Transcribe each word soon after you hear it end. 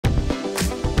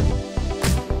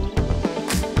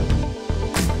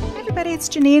everybody, it's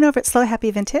Janine over at Slow Happy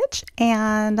Vintage,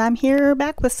 and I'm here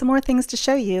back with some more things to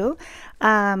show you.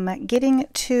 Getting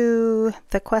to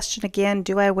the question again,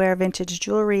 do I wear vintage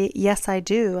jewelry? Yes, I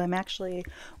do. I'm actually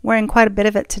wearing quite a bit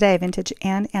of it today, vintage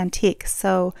and antique.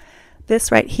 So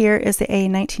this right here is a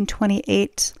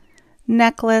 1928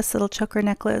 necklace, little choker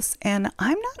necklace, and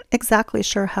I'm not exactly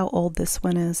sure how old this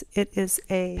one is. It is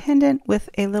a pendant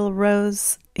with a little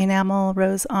rose, enamel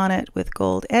rose on it with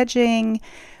gold edging.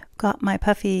 Got my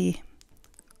puffy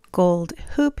gold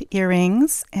hoop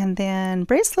earrings, and then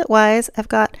bracelet wise I've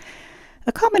got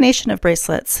a combination of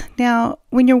bracelets. Now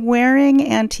when you're wearing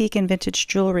antique and vintage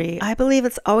jewelry, I believe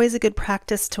it's always a good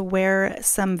practice to wear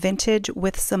some vintage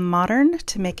with some modern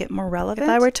to make it more relevant. If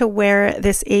I were to wear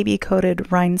this AB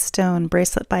coated rhinestone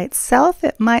bracelet by itself,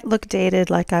 it might look dated,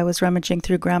 like I was rummaging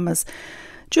through grandma's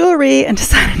jewelry and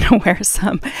decided to wear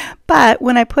some. But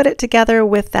when I put it together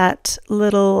with that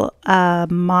little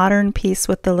modern piece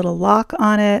with the little lock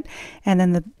on it, and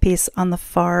then the piece on the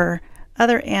far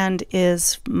other end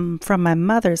is from my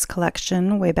mother's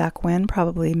collection way back when,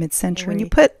 probably mid-century. When you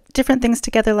put different things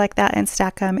together like that and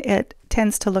stack them, it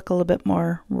tends to look a little bit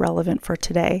more relevant for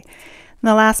today. And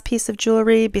the last piece of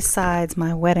jewelry, besides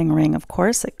my wedding ring, of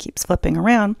course, it keeps flipping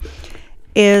around,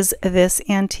 is this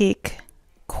antique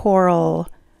coral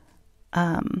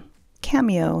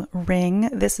cameo ring.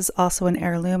 This is also an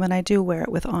heirloom, and I do wear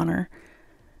it with honor.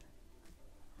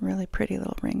 Really pretty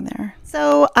little ring there.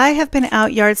 So I have been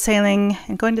out yard sailing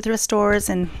and going to thrift stores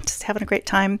and just having a great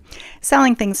time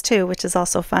selling things too, which is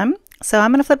also fun. So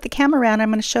I'm going to flip the camera around. I'm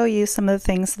going to show you some of the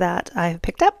things that I've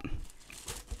picked up.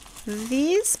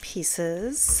 These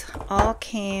pieces all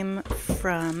came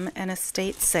from an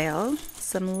estate sale.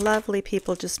 Some lovely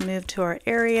people just moved to our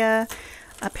area.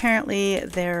 Apparently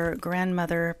their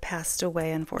grandmother passed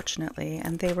away, unfortunately,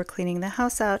 and they were cleaning the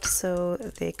house out so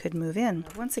they could move in.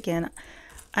 Once again,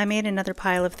 I made another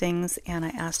pile of things and I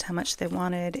asked how much they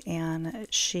wanted, and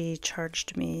she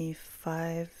charged me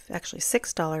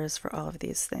 $6 for all of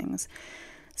these things.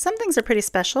 Some things are pretty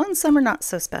special and some are not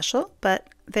so special, but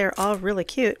they're all really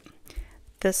cute.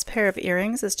 This pair of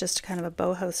earrings is just kind of a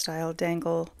boho style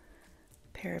dangle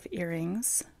pair of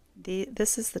earrings.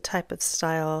 This is the type of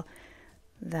style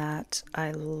that I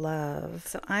love.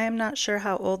 So I am not sure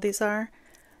how old these are.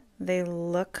 They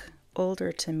look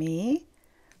older to me,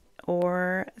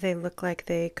 or they look like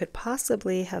they could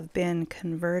possibly have been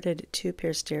converted to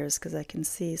pierced ears, because I can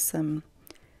see some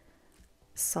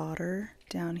solder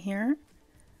down here.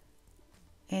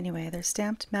 Anyway, they're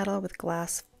stamped metal with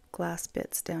glass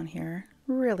bits down here.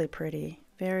 Really pretty.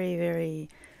 Very, very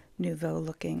nouveau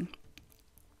looking.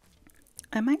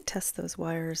 I might test those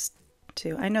wires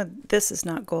too. I know this is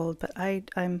not gold, but I'm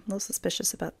a little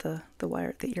suspicious about the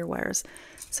ear wires.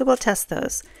 So we'll test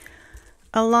those.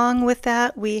 Along with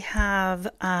that, we have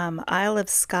Isle of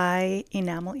Skye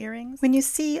enamel earrings. When you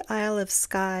see Isle of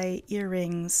Skye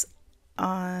earrings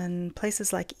on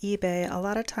places like eBay, a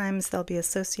lot of times they'll be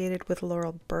associated with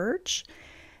laurel birch,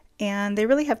 and they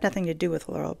really have nothing to do with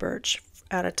laurel birch.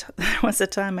 There was a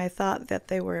time I thought that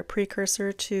they were a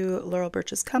precursor to Laurel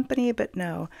Birch's company, but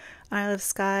no. Isle of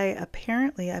Skye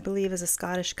apparently, I believe, is a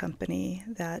Scottish company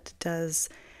that does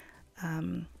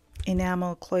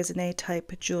enamel cloisonne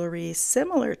type jewelry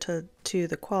similar to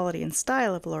the quality and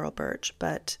style of laurel birch,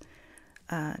 but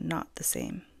not the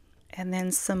same. And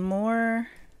then some more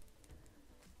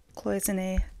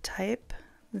cloisonne type.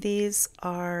 These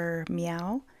are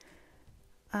Meow.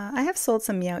 I have sold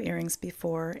some Meow earrings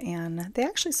before, and they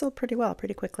actually sold pretty well,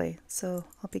 pretty quickly. So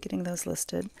I'll be getting those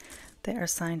listed. They are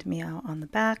signed Meow on the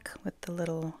back with the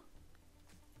little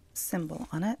symbol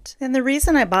on it. And the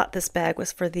reason I bought this bag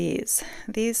was for these.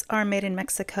 These are made in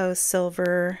Mexico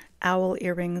silver owl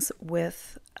earrings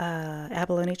with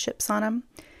abalone chips on them.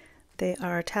 They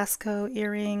are Tasco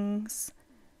earrings,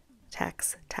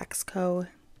 Taxco.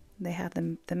 They have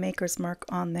the maker's mark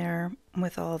on there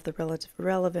with all of the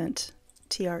relevant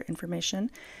TR information,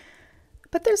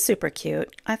 but they're super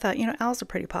cute. I thought, you know, owls are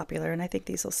pretty popular, and I think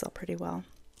these will sell pretty well.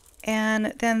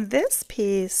 And then this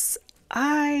piece,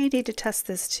 I need to test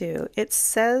this too. It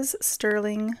says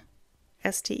sterling,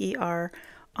 S-T-E-R,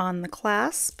 on the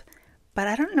clasp, but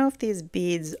I don't know if these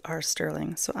beads are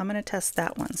sterling, so I'm going to test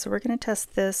that one. So we're going to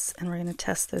test this, and we're going to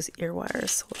test those ear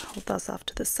wires. So we'll hold those off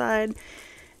to the side.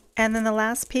 And then the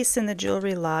last piece in the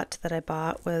jewelry lot that I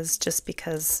bought was just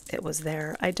because it was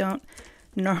there. I don't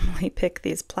normally pick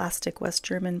these plastic West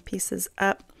German pieces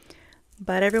up,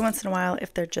 but every once in a while,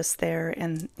 if they're just there,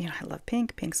 and you know, I love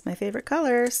pink. Pink's my favorite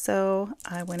color, so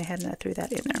I went ahead and I threw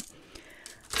that in there.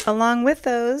 Along with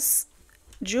those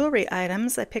jewelry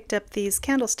items, I picked up these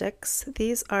candlesticks.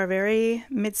 These are very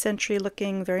mid-century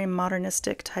looking, very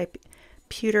modernistic type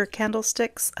pewter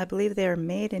candlesticks. I believe they are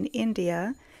made in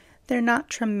India. They're not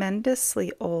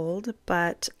tremendously old,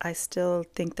 but I still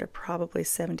think they're probably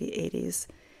 70s, 80s.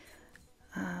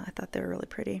 I thought they were really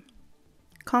pretty.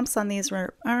 Comps on these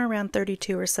are around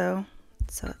 32 or so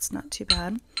it's not too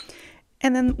bad.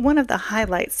 And then one of the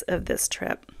highlights of this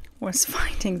trip was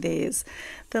finding these.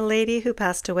 The lady who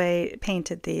passed away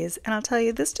painted these, and I'll tell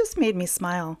you, this just made me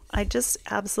smile. I just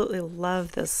absolutely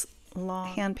love this long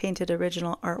hand-painted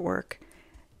original artwork. It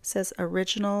says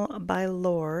original by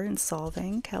Lore in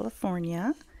Solvang,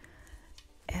 California.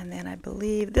 And then I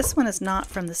believe this one is not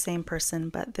from the same person,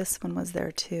 but this one was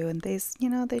there too. And these, you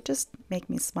know, they just make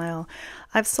me smile.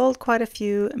 I've sold quite a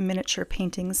few miniature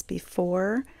paintings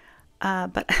before,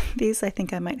 but these I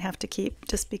think I might have to keep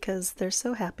just because they're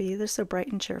so happy. They're so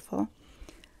bright and cheerful.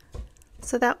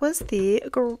 So that was the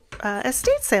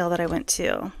estate sale that I went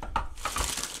to.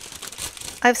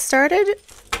 I've started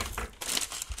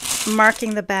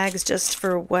marking the bags just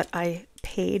for what I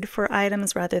paid for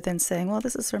items rather than saying, well,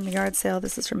 this is from a yard sale,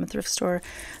 this is from a thrift store.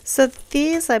 So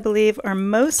these, I believe, are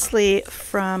mostly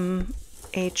from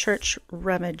a church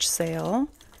rummage sale.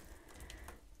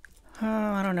 Oh,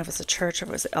 I don't know if it's a church or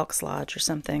it was Elks Lodge or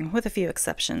something, with a few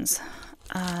exceptions.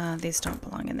 These don't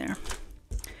belong in there.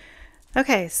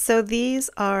 Okay, so these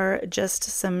are just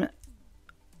some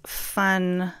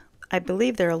fun, I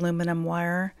believe they're aluminum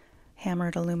wire,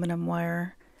 hammered aluminum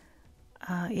wire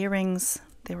earrings.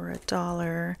 They were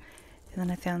 $1. And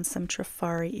then I found some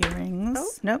Trifari earrings.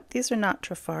 Oh, nope, these are not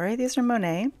Trifari. These are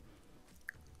Monet.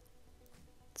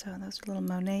 So those are little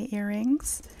Monet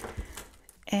earrings.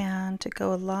 And to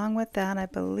go along with that, I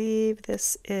believe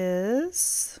this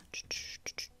is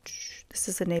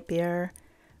a Napier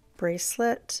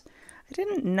bracelet. I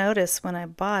didn't notice when I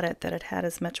bought it that it had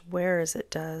as much wear as it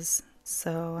does.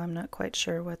 So I'm not quite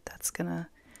sure what that's gonna...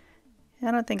 I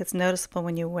don't think it's noticeable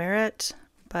when you wear it,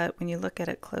 but when you look at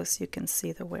it close, you can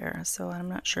see the wear. So I'm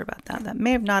not sure about that. That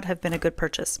may not have been a good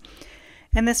purchase.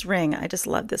 And this ring, I just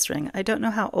love this ring. I don't know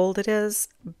how old it is,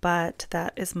 but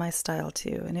that is my style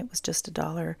too. And it was just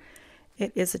 $1.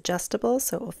 It is adjustable,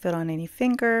 so it will fit on any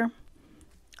finger.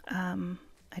 I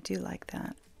do like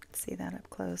that. See that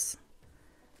up close.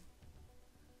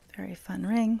 Very fun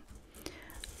ring.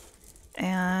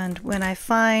 And when I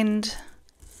find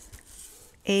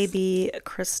AB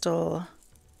crystal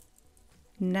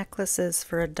necklaces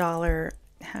for $1,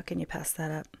 how can you pass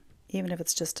that up? Even if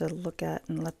it's just to look at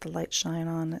and let the light shine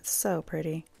on. It's so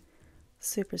pretty.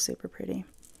 Super, super pretty.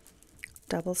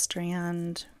 Double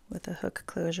strand with a hook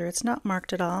closure. It's not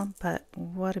marked at all, but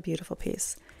what a beautiful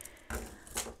piece.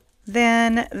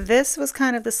 Then this was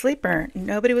kind of the sleeper.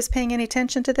 Nobody was paying any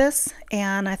attention to this,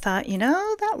 and I thought, you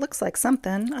know, that looks like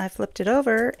something. I flipped it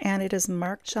over, and it is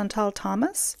marked Chantal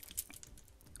Thomas.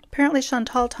 Apparently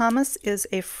Chantal Thomas is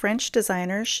a French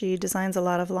designer. She designs a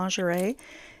lot of lingerie,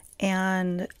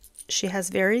 and she has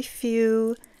very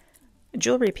few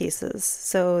jewelry pieces.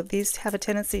 So these have a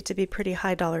tendency to be pretty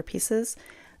high dollar pieces.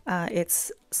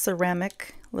 It's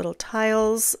ceramic little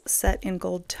tiles set in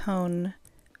gold tone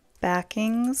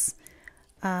backings.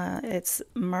 It's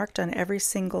marked on every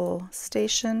single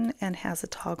station and has a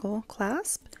toggle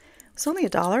clasp. It's only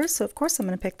 $1, so of course I'm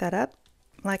going to pick that up.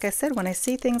 Like I said, when I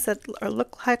see things that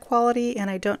look high quality and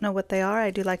I don't know what they are,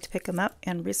 I do like to pick them up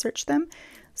and research them.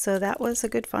 So that was a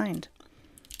good find.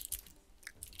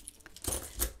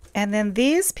 And then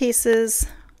these pieces,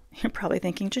 you're probably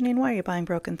thinking, Janine, why are you buying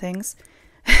broken things?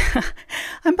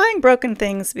 I'm buying broken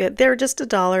things. They're just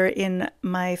 $1 in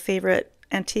my favorite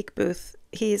antique booth.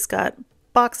 He's got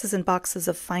boxes and boxes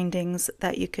of findings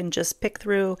that you can just pick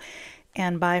through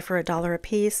and buy for $1 a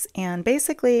piece. And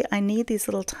basically, I need these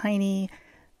little tiny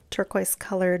turquoise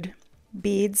colored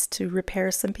beads to repair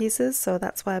some pieces, so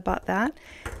that's why I bought that.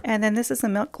 And then this is a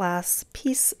milk glass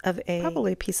piece of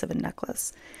probably a piece of a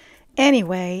necklace.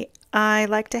 Anyway, I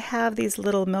like to have these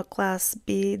little milk glass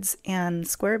beads and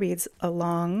square beads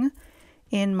along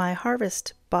in my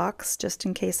harvest box just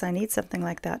in case I need something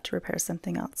like that to repair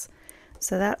something else.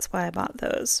 So that's why I bought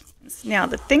those. Now,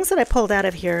 the things that I pulled out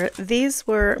of here, these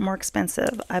were more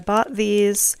expensive. I bought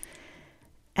these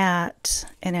at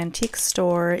an antique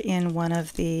store in one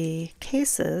of the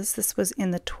cases. This was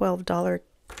in the $12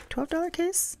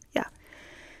 case? Yeah.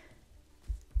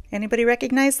 Anybody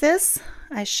recognize this?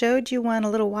 I showed you one a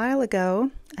little while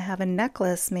ago. I have a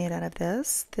necklace made out of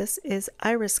this. This is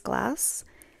iris glass.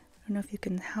 I don't know if you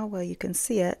can, how well you can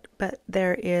see it, but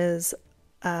there is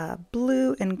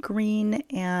blue and green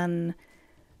and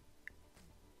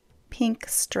pink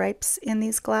stripes in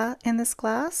this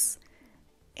glass.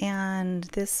 And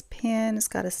this pin has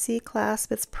got a C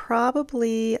clasp. It's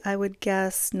probably, I would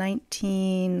guess,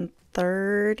 1930s,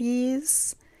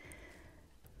 30s.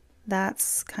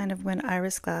 That's kind of when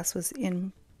iris glass was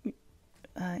in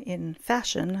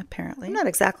fashion, apparently. I'm not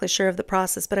exactly sure of the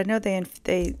process, but I know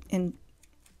they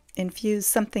infuse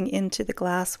something into the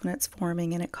glass when it's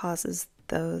forming, and it causes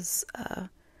those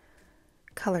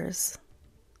colors.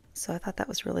 So I thought that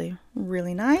was really,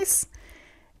 really nice.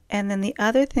 And then the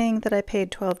other thing that I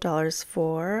paid $12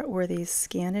 for were these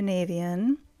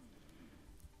Scandinavian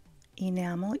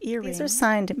enamel earrings. These are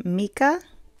signed Mika,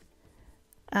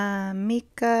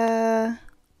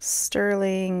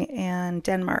 Sterling, and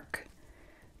Denmark.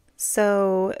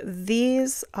 So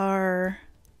these are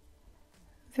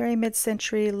very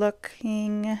mid-century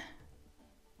looking.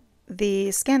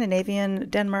 The Scandinavian,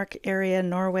 Denmark area,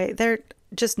 Norway, they're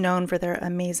just known for their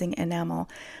amazing enamel.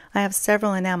 I have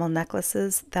several enamel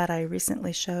necklaces that I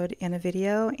recently showed in a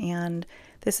video, and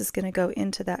this is going to go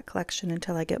into that collection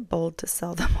until I get bold to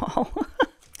sell them all.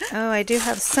 Oh, I do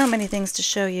have so many things to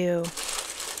show you.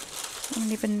 I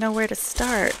don't even know where to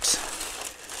start.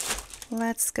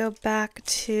 Let's go back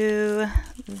to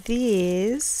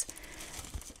these.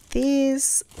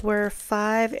 These were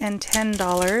 $5 and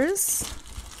 $10.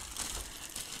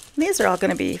 These are all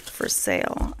going to be for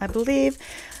sale, I believe.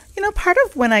 You know, part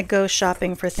of when I go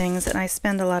shopping for things and I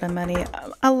spend a lot of money,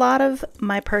 a lot of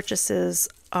my purchases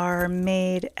are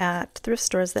made at thrift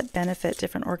stores that benefit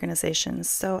different organizations.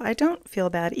 So I don't feel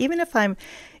bad. Even if I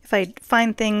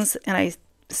find things and I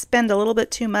spend a little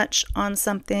bit too much on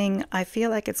something, I feel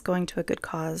like it's going to a good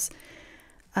cause.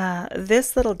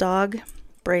 This little dog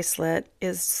bracelet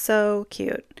is so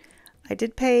cute. I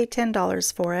did pay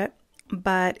 $10 for it,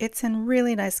 but it's in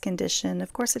really nice condition.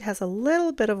 Of course, it has a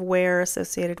little bit of wear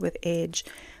associated with age,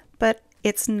 but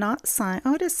it's not signed.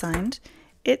 Oh, it is signed.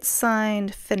 It's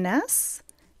signed Finesse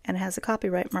and has a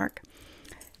copyright mark.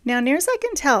 Now, near as I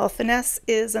can tell, Finesse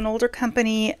is an older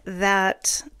company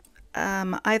that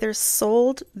either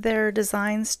sold their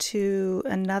designs to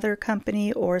another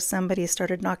company or somebody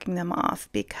started knocking them off,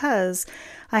 because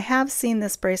I have seen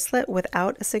this bracelet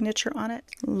without a signature on it.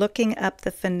 Looking up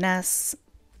the Finesse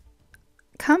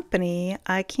company,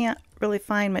 I can't really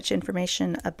find much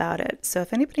information about it. So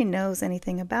if anybody knows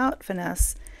anything about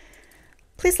Finesse,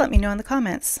 please let me know in the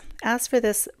comments. As for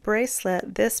this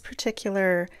bracelet, this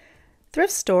particular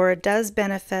thrift store does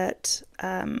benefit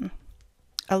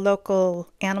a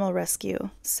local animal rescue,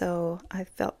 so I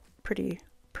felt pretty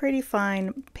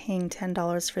fine paying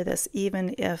 $10 for this,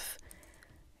 even if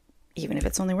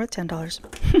it's only worth $10.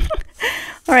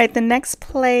 All right, the next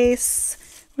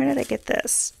place, where did I get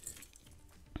this?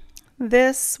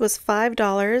 This was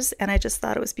 $5, and I just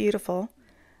thought it was beautiful.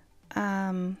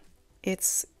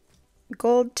 It's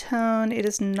gold tone. It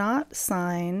is not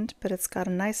signed, but it's got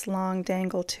a nice long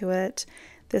dangle to it.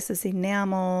 This is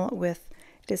enamel with,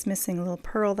 it is missing a little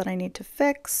pearl that I need to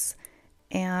fix.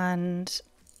 And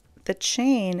the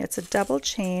chain, it's a double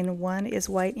chain. One is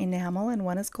white enamel and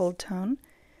one is gold tone.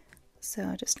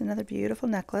 So just another beautiful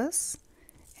necklace.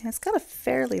 And it's got a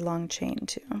fairly long chain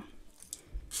too.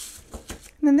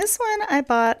 And then this one I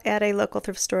bought at a local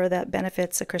thrift store that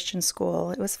benefits a Christian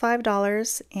school. It was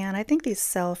 $5, and I think these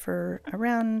sell for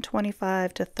around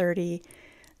 $25 to $30.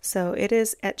 So it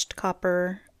is etched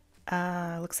copper.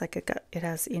 Looks like it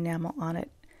has enamel on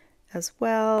it as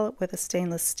well, with a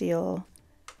stainless steel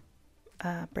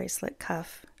bracelet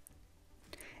cuff.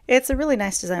 It's a really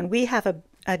nice design. We have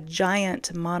a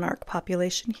giant monarch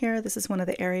population here. This is one of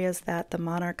the areas that the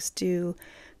monarchs do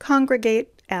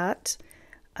congregate at.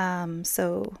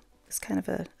 So it's kind of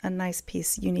a nice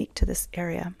piece unique to this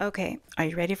area. Okay, are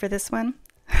you ready for this one?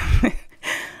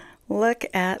 Look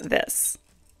at this.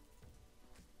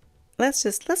 Let's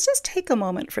just take a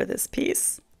moment for this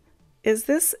piece. Is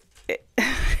this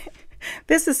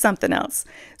this is something else.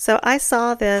 So I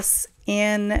saw this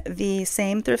in the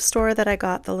same thrift store that I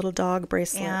got the little dog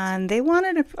bracelet, and they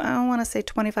wanted, I want to say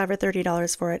 $25 or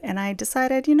 $30 for it. And I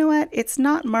decided, you know what, it's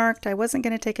not marked. I wasn't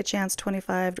going to take a chance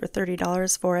 $25 or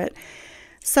 $30 for it.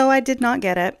 So I did not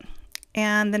get it.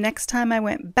 And the next time I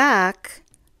went back,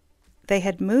 they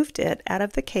had moved it out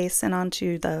of the case and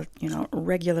onto the,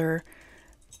 regular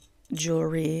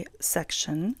jewelry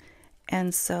section.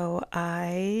 And so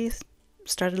I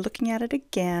started looking at it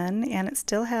again, and it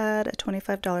still had a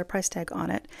 $25 price tag on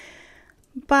it.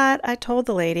 But I told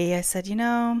the lady, I said,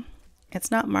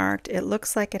 it's not marked. It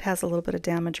looks like it has a little bit of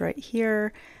damage right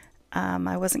here.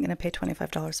 I wasn't going to pay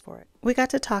 $25 for it. We got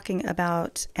to talking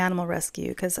about animal rescue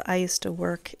because I used to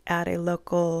work at a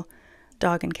local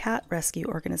dog and cat rescue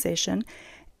organization.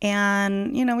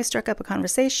 And, we struck up a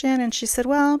conversation, and she said,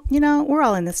 well, we're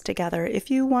all in this together. If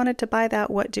you wanted to buy that,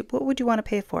 what would you want to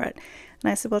pay for it?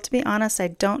 And I said, well, to be honest, I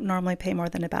don't normally pay more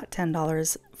than about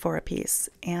 $10 for a piece.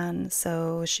 And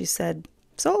so she said,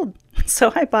 sold.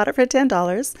 So I bought it for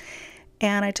 $10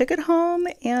 and I took it home,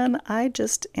 and I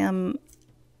just am,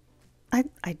 I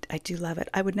do love it.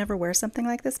 I would never wear something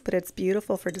like this, but it's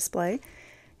beautiful for display.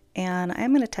 And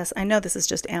I'm going to test, I know this is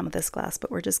just amethyst glass,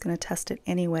 but we're just going to test it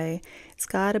anyway. It's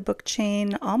got a book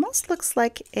chain, almost looks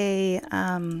like a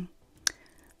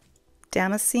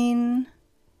Damascene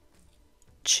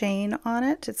chain on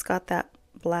it. It's got that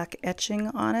black etching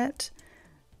on it,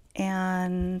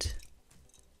 and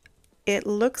it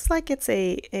looks like it's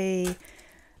a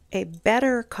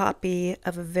better copy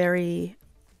of a very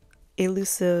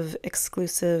elusive,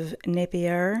 exclusive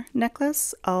Napier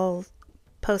necklace. I'll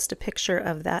post a picture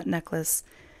of that necklace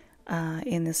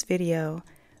in this video,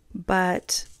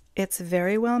 but it's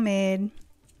very well made.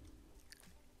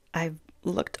 I've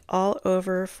looked all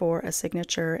over for a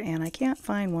signature and I can't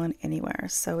find one anywhere.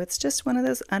 So it's just one of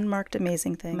those unmarked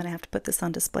amazing things. I'm going to have to put this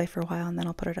on display for a while and then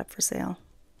I'll put it up for sale.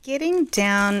 Getting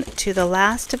down to the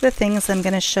last of the things I'm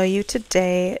going to show you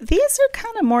today, these are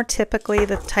kind of more typically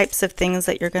the types of things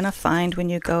that you're going to find when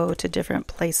you go to different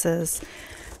places.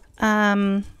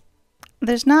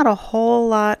 There's not a whole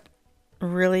lot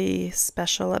really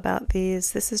special about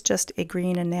these. This is just a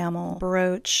green enamel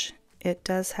brooch. It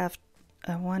does have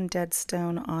one dead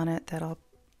stone on it that I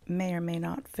may or may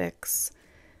not fix.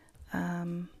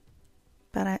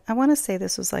 But I want to say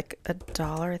this was like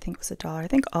 $1. I think it was $1. I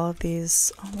think all of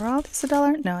these, were all of these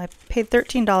 $1? No, I paid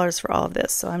 $13 for all of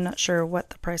this, so I'm not sure what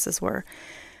the prices were.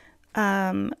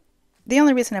 The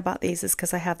only reason I bought these is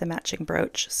because I have the matching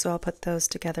brooch, so I'll put those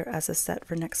together as a set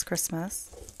for next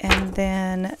Christmas. And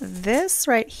then this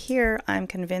right here, I'm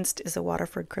convinced is a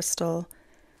Waterford crystal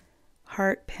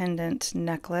heart pendant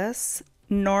necklace.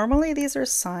 Normally these are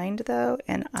signed though,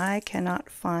 and I cannot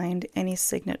find any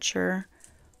signature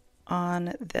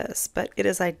on this, but it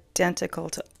is identical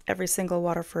to every single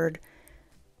Waterford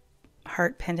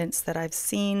heart pendants that I've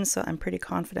seen, so I'm pretty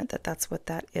confident that that's what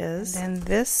that is. And then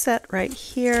this set right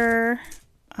here,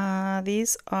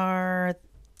 this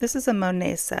is a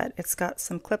Monet set. It's got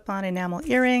some clip-on enamel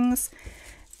earrings,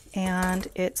 and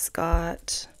it's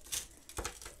got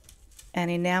an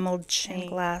enameled chain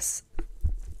glass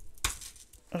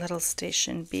little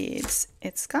station beads.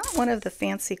 It's got one of the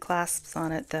fancy clasps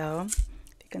on it though.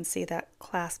 You can see that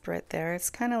clasp right there. It's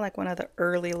kind of like one of the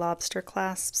early lobster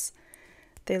clasps.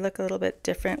 They look a little bit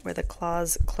different where the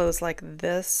claws close like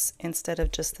this instead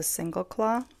of just the single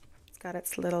claw. It's got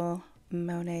its little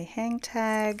Monet hang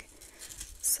tag.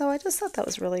 So I just thought that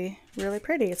was really, really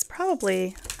pretty. It's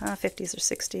probably 50s or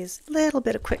 60s. A little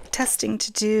bit of quick testing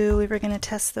to do. We were going to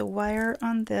test the wire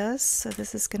on this. So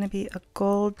this is going to be a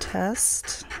gold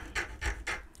test.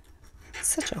 It's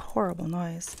such a horrible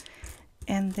noise.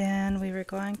 And then we were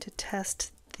going to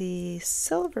test the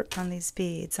silver on these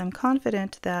beads. I'm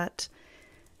confident that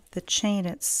the chain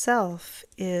itself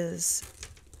is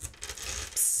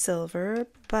silver,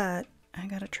 but I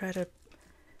gotta try to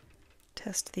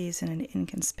test these in an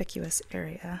inconspicuous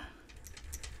area.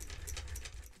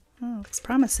 Oh, looks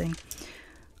promising.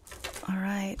 All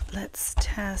right, let's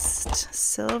test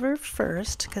silver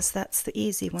first because that's the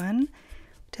easy one.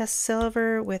 Test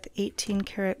silver with 18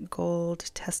 karat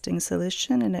gold testing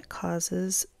solution, and it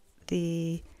causes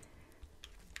the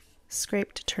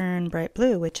scrape to turn bright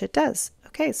blue, which it does.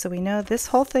 Okay, so we know this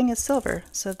whole thing is silver,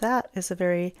 so that's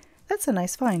a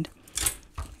nice find.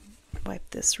 Wipe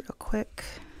this real quick.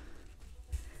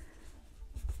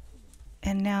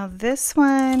 And now this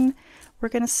one, we're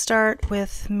going to start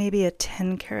with maybe a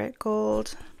 10 karat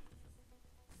gold.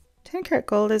 10 karat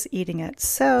gold is eating it,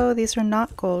 so these are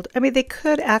not gold. I mean, they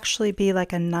could actually be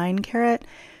like a 9 karat,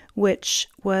 which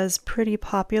was pretty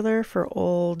popular for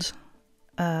old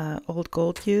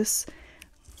gold use.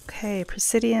 Okay,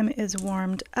 Presidium is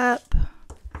warmed up,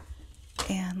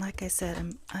 and like I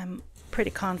said, I'm pretty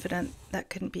confident that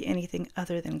couldn't be anything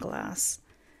other than glass,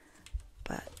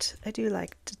 but I do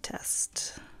like to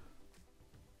test.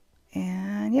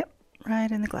 And yep,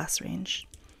 right in the glass range.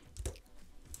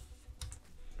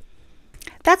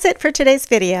 That's it for today's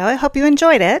video. I hope you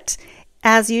enjoyed it.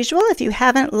 As usual, if you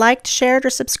haven't liked, shared, or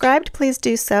subscribed, please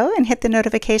do so and hit the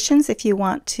notifications if you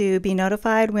want to be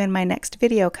notified when my next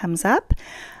video comes up.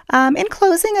 In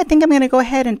closing, I think I'm going to go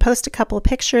ahead and post a couple of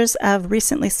pictures of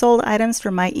recently sold items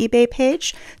from my eBay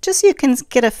page, just so you can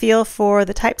get a feel for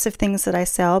the types of things that I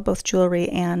sell, both jewelry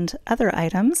and other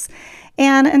items.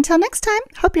 And until next time,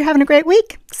 hope you're having a great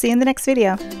week. See you in the next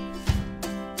video.